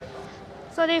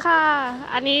สวัสดีค่ะ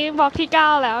อันนี้บล็อกที่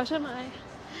9แล้วใช่ไหม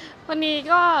วันนี้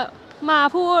ก็มา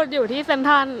พูดอยู่ที่เซ็นท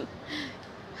รัล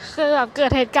คือแบบเกิ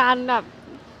ดเหตุการณ์แบบ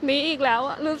นี้อีกแล้วอ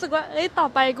ะรู้สึกว่าเอ้ยต่อ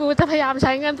ไปกูจะพยายามใ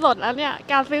ช้เงินสดแล้วเนี่ย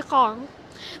การซื้อของ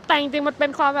แต่จริงๆมันเป็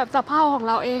นความแบบสะเพร่าของ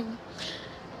เราเอง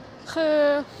คือ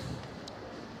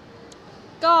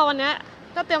ก็วันนี้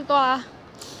ก็เตรียมตัว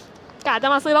กะจะ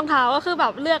มาซื้อรองเท้าก็คือแบ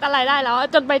บเลือกอะไรได้แล้ว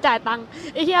จนไปจ่ายตังค์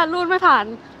ไอ้เหี้ยรูดไม่ผ่าน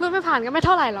ก็ไม่เ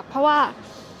ท่าไหร่หรอกเพราะว่า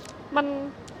มัน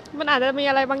มันอาจจะมี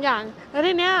อะไรบางอย่างแล้ว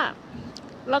ทีเนี้ย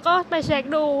แล้วก็ไปเช็ค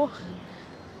ดู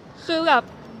คือแบบ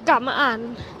กลับมาอ่าน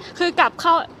คือกลับเ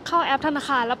ข้าแอปธนาค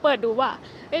ารแล้วเปิดดูว่า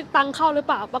ตังเข้าหรือเ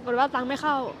ปล่าปรากฏว่าตังไม่เ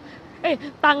ข้าเอ้ย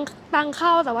ตังเข้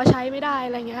าแต่ว่าใช้ไม่ได้อ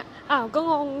ะไรเงี้ยอ้าวก็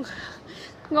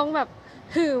งงแบบ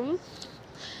หืม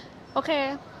โอเค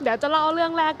เดี๋ยวจะเล่าเรื่อ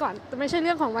งแรกก่อนแต่ไม่ใช่เ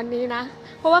รื่องของวันนี้นะ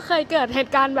เพราะว่าเคยเกิดเห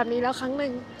ตุการณ์แบบนี้แล้วครั้งหนึ่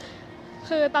ง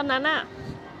คือตอนนั้นอะ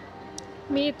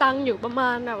มีตังค์อยู่ประมา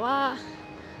ณแบบว่า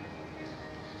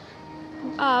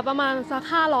ประมาณสัก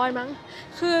500มั้ง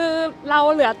คือเรา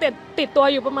เหลือติดตัว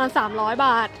อยู่ประมาณ300 บ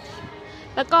าท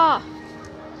แล้วก็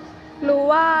รู้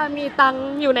ว่ามีตังค์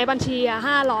อยู่ในบัญชี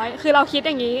500คือเราคิดอ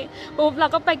ย่างนี้ปุ๊บเรา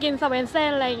ก็ไปกินสเวนเซ่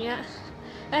นอะไรอย่างเงี้ย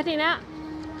แล้วทีเนี้ย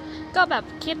ก็แบบ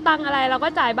คิดตังค์อะไรเราก็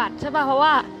จ่ายบัตรใช่ป่ะเพราะว่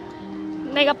า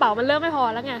ในกระเป๋ามันเริ่มไม่พอ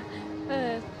แล้วไงเออ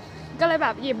ก็เลยแบ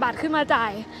บหยิบบัตรขึ้นมาจ่า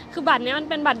ยคือบัตรนี้มัน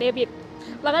เป็นบัตรเดบิต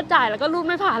แล้วก็จ่ายแล้วก็รูด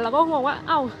ไม่ผ่านเราก็งงว่าเ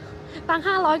อ้าตังค์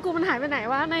500กูมันหายไปไหน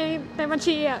วะในบัญ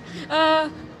ชีอ่ะเออ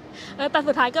แต่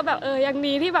สุดท้ายก็แบบยัง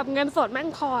ดีที่แบบเงินสดแม่ง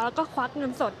พอแล้วก็ควักเงิ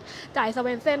นสดจ่ายสเว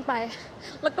นเซ่นไป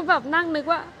แล้วก็แบบนั่งนึก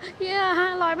ว่าเฮีย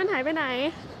500มันหายไปไหน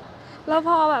แล้วพ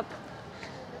อแบ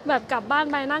บกลับบ้าน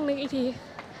ไปนั่งนึกอีกที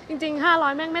จริงๆ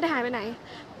500แม่งไม่ได้หายไปไหน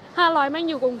500แม่ง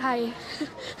อยู่กรุงไทย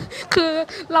คือ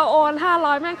เราโอน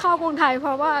500แม่งเข้ากรุงไทยเพร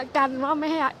าะว่ากันว่าไ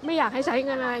ม่อยากให้ใช้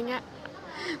เงินอะไรเงี้ย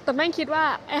แต่แม่งคิดว่า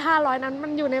ไอ้500นั้นมั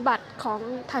นอยู่ในบัตรของ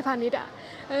ไทยพาณิชย์อ่ะ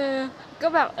ก็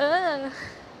แบบ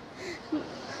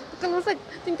ก็รู้สึก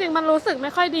จริงๆมันรู้สึกไ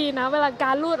ม่ค่อยดีนะเวลาก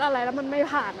ารรูดอะไรแล้วมันไม่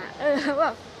ผ่านอ่ะแบ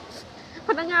บพ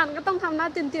นักงานก็ต้องทำหน้า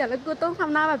เจียนๆแล้วกูต้องท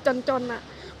ำหน้าแบบจนๆอ่ะ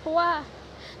เพราะว่า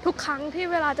ทุกครั้งที่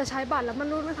เวลาจะใช้บัตรแล้วมัน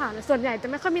รูดไม่ผ่านส่วนใหญ่จะ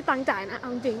ไม่ค่อยมีตังค์จ่ายนะเอา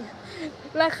จริง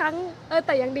และครั้งแ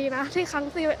ต่ยังดีนะที่ครั้ง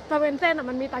ซีเวนเซ่น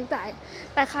มันมีตังค์จ่าย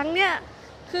แต่ครั้งเนี้ย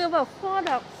คือแบบโคต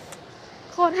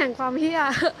รแห่งความเฮี้ย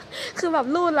คือแบบ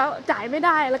รูดแล้วจ่ายไม่ไ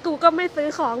ด้แล้วกูก็ไม่ซื้อ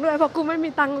ของด้วยเพราะกูไม่มี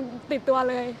ตังค์ติดตัว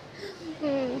เลย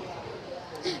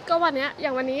ก็วันนี้อย่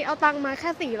างวันนี้เอาตังค์มาแ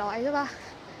ค่400ใช่ป่ะ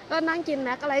ก็นั่งกินแ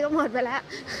ม็กอะไรก็หมดไปแล้ว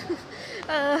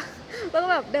แล้วก็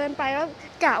แบบเดินไปแล้ว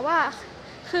กะว่า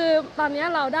คือตอนนี้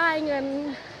เราได้เงิ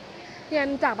น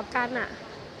จากประกันอะ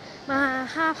มา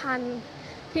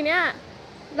5,000ทีเนี้ย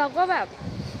เราก็แบบ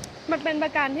มันเป็นป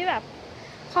ระกันที่แบบ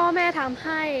พ่อแม่ทำใ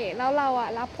ห้แล้วเราอะ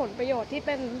รับผลประโยชน์ที่เ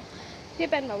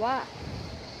ป็นแบบว่า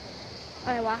อ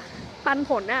ะไรวะปัน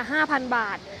ผลอะ5,000 บา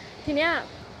ททีเนี้ย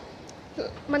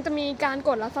มันจะมีการก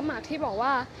ดรับสมัครที่บอกว่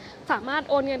าสามารถ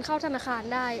โอนเงินเข้าธนาคาร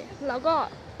ได้แล้วก็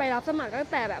ไปรับสมัครตั้ง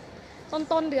แต่แบบ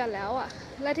ต้นเดือนแล้วอะ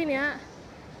และทีเนี้ย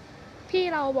พี่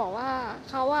เราบอกว่า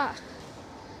เขาอะ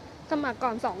สมัครก่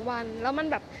อน2 วันแล้วมัน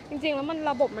แบบจริงๆแล้วมัน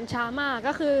ระบบมันช้ามาก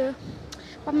ก็คือ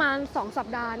ประมาณ2 สัป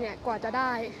ดาห์เนี่ยกว่าจะไ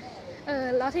ด้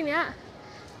แล้วทีเนี้ย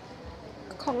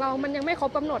ของเรามันยังไม่คร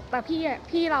บกำหนดแต่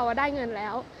พี่เราได้เงินแล้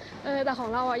วแต่ของ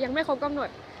เรายังไม่ครบกำหนด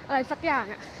อะไรสักอย่าง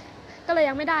อะก็เลย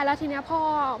ยังไม่ได้แล้วทีเนี้ยพ่อ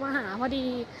มาหาพอดี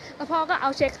แล้วพ่อก็เอา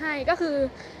เช็คให้ก็คือ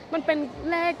มันเป็น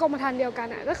เลขกรมธรรม์เดียวกัน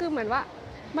อะก็คือเหมือนว่า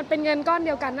มันเป็นเงินก้อนเ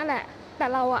ดียวกันนั่นแหละแต่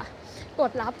เราอะก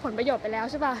ดรับผลประโยชน์ไปแล้ว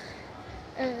ใช่ป่ะ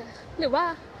หรือว่า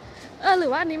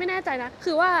อันนี้ไม่แน่ใจนะ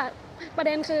คือว่าประเ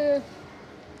ด็นคือ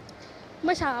เ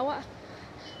มื่อเช้าอะ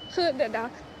คือเดี๋ยว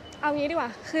เอางี้ดีกว่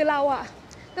าคือเราอะ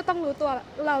ก็ต้องรู้ตัวแ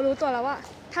ล้วว่า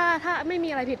ถ้าไม่มี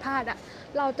อะไรผิดพลาดอะ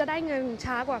เราจะได้เงิน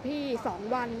ช้ากว่าพี่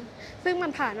2 วันซึ่งมั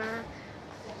นผ่านมา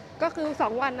ก็คือ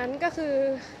2 วันนั้นก็คื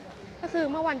อ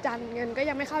เมื่อวันจันทร์เงินก็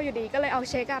ยังไม่เข้าอยู่ดีก็เลยเอา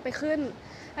เช็คไปขึ้น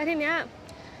แล้วทีเนี้ย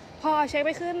พอเช็คไ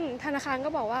ปขึ้นธนาคารก็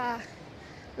บอกว่า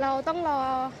เราต้องรอ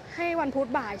ให้วันพุธ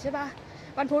บ่ายใช่ป่ะ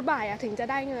วันพุธบ่ายถึงจะ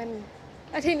ได้เงิน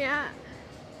แล้วทีเนี้ย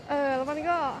แล้วมัน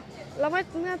ก็แล้วเ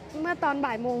มื่อตอน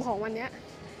บ่ายโมงของวันเนี้ย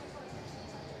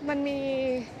มันมี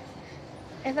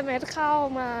SMS เข้า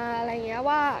มาอะไรเงี้ย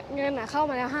ว่าเงินเข้า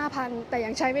มาแล้ว 5,000 แต่ยั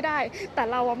งใช้ไม่ได้แต่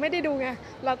เราไม่ได้ดูไง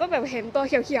เราก็แบบเห็นตัว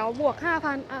เขียวๆบวก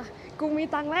 5,000 กูมี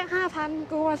ตังค์แล้ว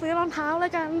 5,000 กูมาซื้อรองเท้าแล้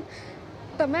วกัน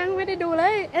แต่แม่งไม่ได้ดูเล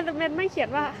ย SMS ไม่เขียน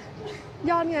ว่า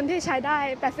ยอดเงินที่ใช้ได้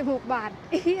86 บาท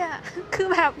เฮียคือ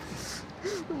แบบ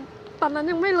ตอนนั้น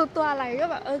ยังไม่รู้ตัวอะไรก็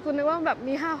แบบกูนึกว่าแบบ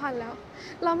มี 5,000 แล้ว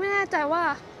เราไม่แน่ใจว่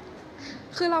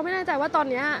าตอน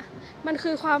นี้มัน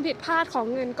คือความผิดพลาดของ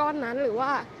เงินก้อนนั้นหรือว่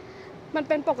ามัน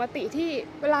เป็นปกติที่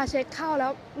เวลาเช็คเข้าแล้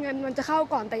วเงินมันจะเข้า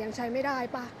ก่อนแต่ยังใช้ไม่ได้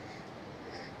ป่ะ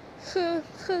คือ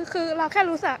คือเราแค่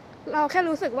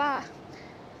รู้สึกว่า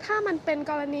ถ้ามันเป็น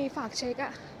กรณีฝากเช็คอ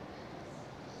ะ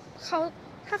เขา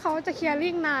ถ้าเขาจะเคลียร์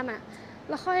ลิ่งนานอะ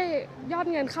แล้วค่อยยอด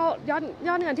เงินเข้าย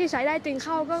อดเงินที่ใช้ได้จริงเ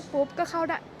ข้าก็ปุ๊บก็เข้า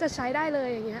ได้จะใช้ได้เลย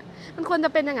อย่างเงี้ยมันควรจะ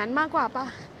เป็นอย่างนั้นมากกว่าปะ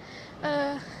เออ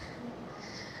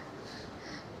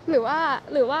หรือว่า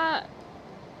หรือว่า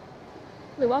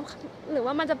หรือว่าหรือ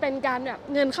ว่ามันจะเป็นการแบบ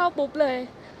เงินเข้าปุ๊บเลย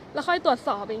แล้วค่อยตรวจส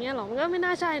อบอย่างเงี้ยหรอมันก็ไม่น่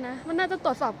าใช่นะมันน่าจะต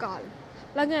รวจสอบก่อน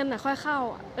แล้วเงินน่ะค่อยเข้า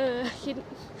คิด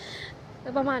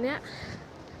ประมาณเนี้ย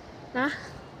นะ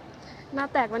หน้า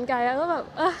แตกมันไกลแล้วก็แบบ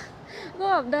ก็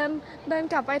แบบเดิน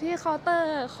กลับไปที่เคาน์เตอ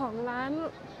ร์ของร้าน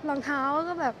รองเท้า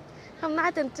ก็แบบทำหน้า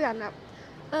เจือนๆแบบ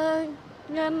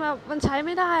เงินแบบมันใช้ไ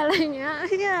ม่ได้อะไรอย่างเงี้ย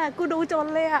เนี่ยกูดูจน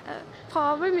เลยอะพอ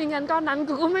ไม่มีเงินก้อนนั้น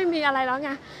กูก็ไม่มีอะไรแล้วไ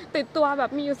งติดตัวแบบ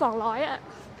มีอยู่200อะ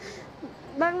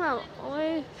บ้างแบบโอ๊ย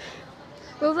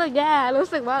รู้สึกแย่รู้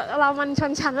สึกว่าเรามันช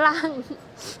นชั้นล่าง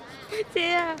เ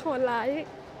ชี่ยโหดร้าย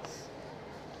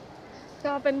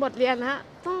ก็เป็นบทเรียนนะ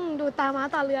ต้องดูตาม้า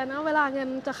ตาเรือนะเวลาเงิน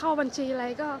จะเข้าบัญชีอะไร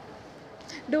ก็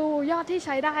ดูยอดที่ใ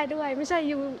ช้ได้ด้วยไม่ใช่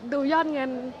ดูยอดเงิน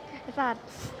ไอ้สัตว์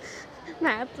แหม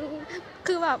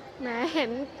คือแบบแหมเห็น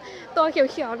ตัวเ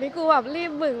ขียวๆนี่กูแบบรี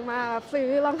บบึ่งมาแบบซื้อ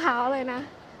รองเท้าเลยนะ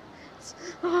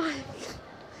โอ้ย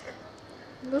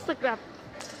รู้สึกแบบ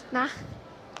นะ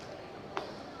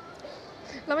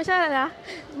แล้วไม่ใช่อะไรนะ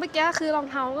เมื่อกี้คือรอง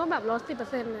เท้าก็แบบลด 10%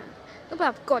 เนี่ยก็แบ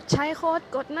บกดใช้โค้ด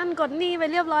กดนั่นกดนี่ไป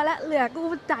เรียบร้อยแล้วเหลือกู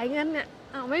จ่ายเงินเนี่ย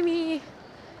ไม่มี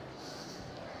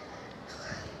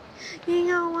งี่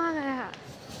เง่ามากเลยค่ะ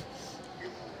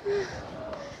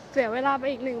เสียเวลาไป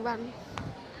อีก1 วัน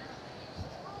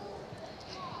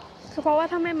คือเพราะว่า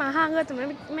ถ้าไม่มาห้างก็จะ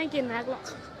ไม่กินแม็กหรอก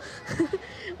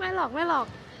ไม่หรอก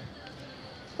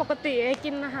ปกติกิ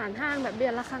นอาหารห้างแบบเดื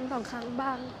อนละครั้ง2 ครั้งบ้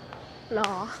างหร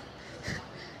อ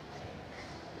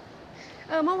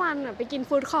เมื่อวานไปกิน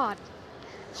ฟู้ดคอร์ท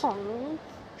ของ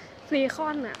ฟรีคอ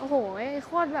นโอ้โหโ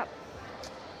คตรแบบ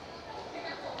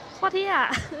โคตรที่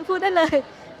พูดได้เลย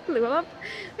หรือว่า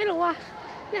ไม่รู้ว่า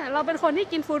เนี่ยเราเป็นคนที่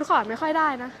กินฟู้ดคอร์ทไม่ค่อยได้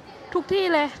นะทุกที่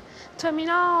เลยเทอร์มิ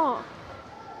นอล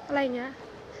อะไรเงี้ย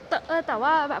แต่ว่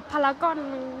าแบบพารากอน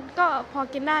มันก็พอ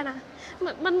กินได้นะ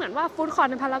มันเหมือนว่าฟู้ดคอร์ท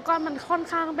ในพารากอนมันค่อน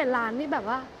ข้างเป็นร้านที่แบบ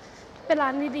ว่าเป็นร้า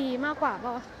นดีๆมากกว่าป่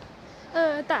ะ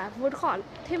แต่ฟู้ดคอร์ท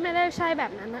ที่ไม่ได้ใช่แบ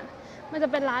บนั้นมันจะ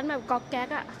เป็นร้านแบบก๊อกแก๊ก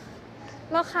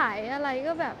แล้วขายอะไร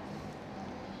ก็แบบ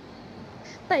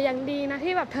แต่ยังดีนะ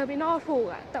ที่แบบเทอร์มินอลถูก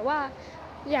แต่ว่า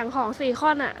อย่างของซีค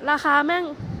อนราคาแม่ง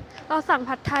เราสั่ง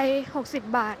ผัดไทย60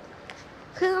 บาท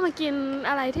เพื่อมากิน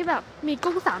อะไรที่แบบมี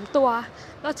กุ้ง3 ตัว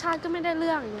รสชาติก็ไม่ได้เ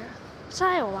รื่องอย่างเงี้ยใ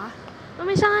ช่เหรอวะมัน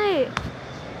ไม่ใช่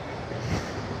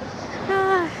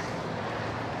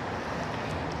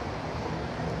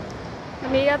วั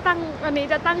นนี้จะ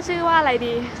ตั้งชื่อว่าอะไร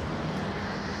ดี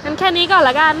งั้นแค่นี้ก่อน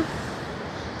ละกัน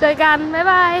เจอกันบ๊าย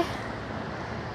บาย